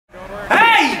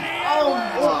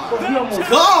Oh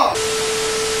God!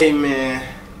 Hey man,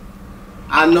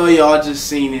 I know y'all just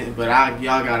seen it, but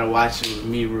y'all gotta watch it with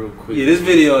me real quick. Yeah, this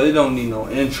video, it don't need no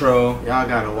intro. Y'all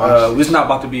gotta watch it. It's not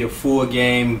about to be a full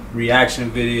game reaction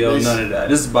video, none of that.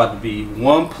 This is about to be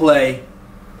one play.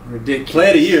 Ridiculous. Play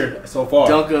of the year so far.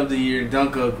 Dunk of the year,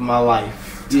 dunk of my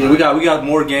life. Yeah, we got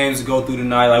more games to go through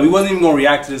tonight. Like, we wasn't even gonna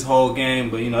react to this whole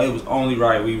game, but you know, it was only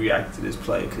right we reacted to this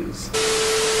play because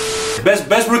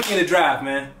best rookie in the draft,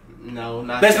 man. No,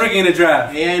 not best that. rookie in the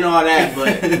draft. It ain't all that,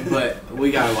 but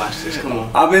we gotta watch this. Come on.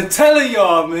 I've been telling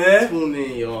y'all, man. Tune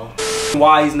in, y'all.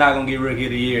 Why he's not gonna get rookie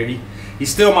of the year?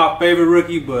 He's still my favorite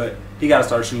rookie, but he gotta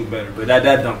start shooting better. But that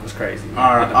dunk was crazy.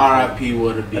 R.I.P.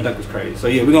 would have been. That dunk was crazy. So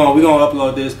yeah, we gonna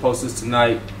upload this, post this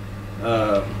tonight.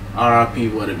 R.I.P.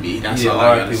 would have been. That's all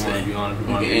I gotta say. We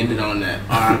can end it on that.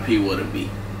 R.I.P. would have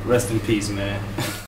been. Rest in peace, man.